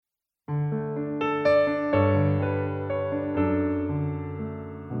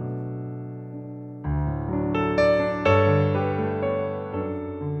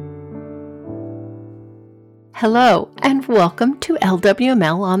Hello, and welcome to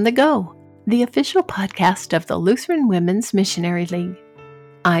LWML on the Go, the official podcast of the Lutheran Women's Missionary League.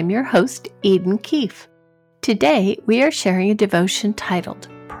 I'm your host, Eden Keefe. Today, we are sharing a devotion titled,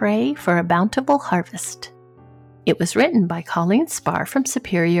 Pray for a Bountiful Harvest. It was written by Colleen Spar from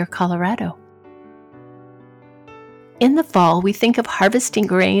Superior, Colorado. In the fall, we think of harvesting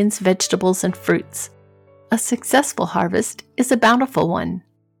grains, vegetables, and fruits. A successful harvest is a bountiful one.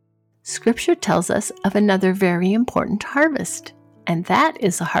 Scripture tells us of another very important harvest, and that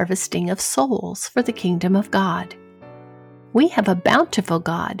is the harvesting of souls for the kingdom of God. We have a bountiful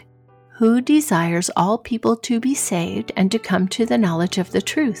God who desires all people to be saved and to come to the knowledge of the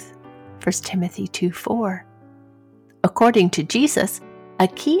truth. 1 Timothy 2:4. According to Jesus, a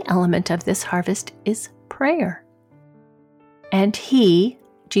key element of this harvest is prayer. And he,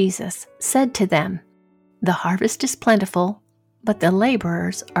 Jesus, said to them, "The harvest is plentiful, but the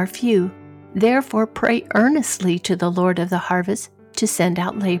laborers are few. Therefore pray earnestly to the Lord of the harvest to send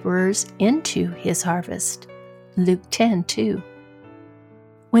out laborers into his harvest." Luke 10:2.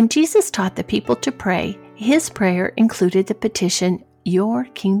 When Jesus taught the people to pray, his prayer included the petition, "Your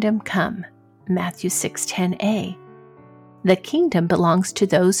kingdom come," Matthew 6:10a. The kingdom belongs to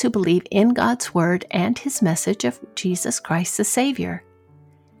those who believe in God's word and his message of Jesus Christ the Savior.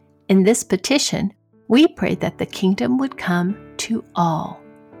 In this petition, we pray that the kingdom would come to all.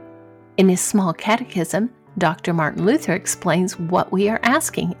 In his small catechism, Dr. Martin Luther explains what we are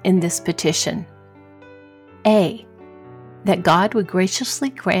asking in this petition. A. That God would graciously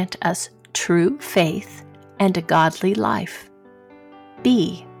grant us true faith and a godly life.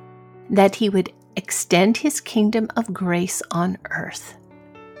 B. That he would extend his kingdom of grace on earth.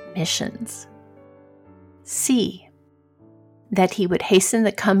 Missions. C. That he would hasten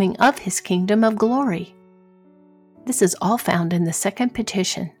the coming of his kingdom of glory. This is all found in the second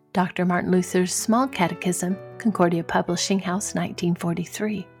petition, Dr. Martin Luther's Small Catechism, Concordia Publishing House,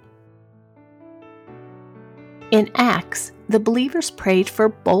 1943. In Acts, the believers prayed for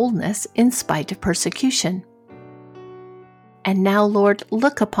boldness in spite of persecution. "And now, Lord,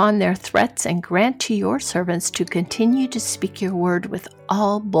 look upon their threats and grant to your servants to continue to speak your word with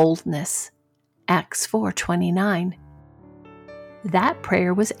all boldness." Acts 4:29. That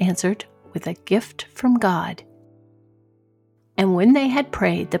prayer was answered with a gift from God. And when they had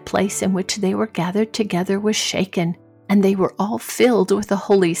prayed, the place in which they were gathered together was shaken, and they were all filled with the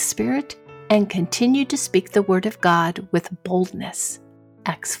Holy Spirit and continued to speak the word of God with boldness.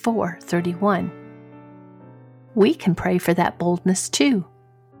 Acts 4:31. We can pray for that boldness too.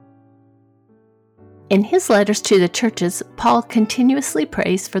 In his letters to the churches, Paul continuously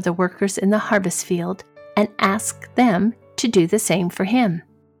prays for the workers in the harvest field and asks them to do the same for him.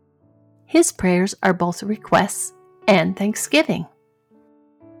 His prayers are both requests and thanksgiving.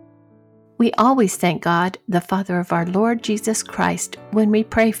 We always thank God, the Father of our Lord Jesus Christ, when we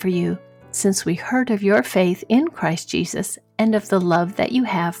pray for you, since we heard of your faith in Christ Jesus and of the love that you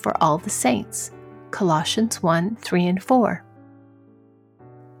have for all the saints. Colossians 1:3-4.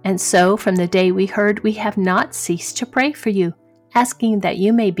 And so, from the day we heard, we have not ceased to pray for you, asking that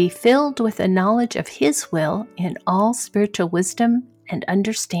you may be filled with the knowledge of his will in all spiritual wisdom and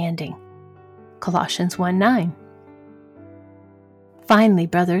understanding. Colossians 1:9. Finally,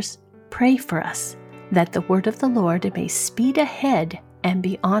 brothers, pray for us, that the word of the Lord may speed ahead and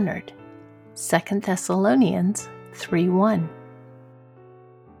be honored. 2 Thessalonians 3:1.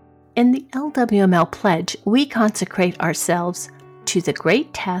 In the LWML Pledge, we consecrate ourselves to the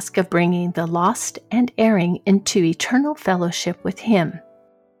great task of bringing the lost and erring into eternal fellowship with him.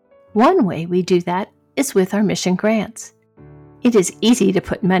 One way we do that is with our mission grants. It is easy to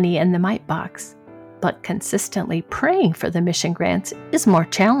put money in the mite box, but consistently praying for the mission grants is more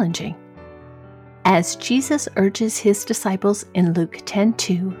challenging. As Jesus urges his disciples in Luke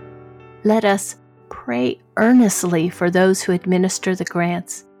 10:2, let us pray earnestly for those who administer the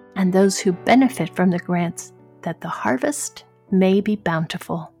grants and those who benefit from the grants, that the harvest may be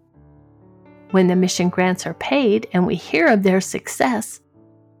bountiful. When the mission grants are paid and we hear of their success,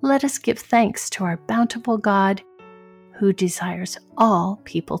 let us give thanks to our bountiful God who desires all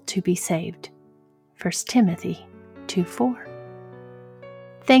people to be saved. 1 Timothy 2:4.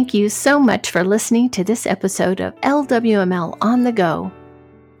 Thank you so much for listening to this episode of LWML on the Go.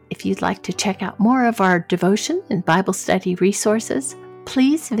 If you'd like to check out more of our devotion and Bible study resources,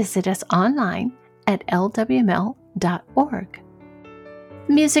 please visit us online at lwml.org.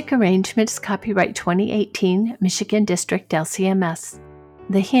 Music arrangement is copyright 2018, Michigan District LCMS.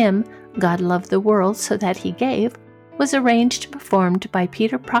 The hymn, God Loved the World So That He Gave, was arranged and performed by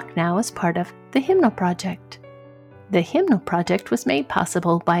Peter Prochnow as part of the Hymnal Project. The Hymnal Project was made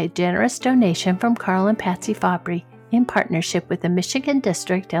possible by a generous donation from Carl and Patsy Fabry in partnership with the Michigan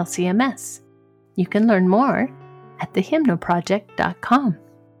District LCMS. You can learn more at thehymnalproject.com.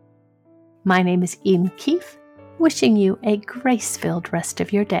 My name is Eden Keefe, wishing you a grace-filled rest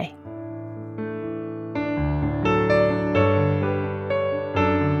of your day.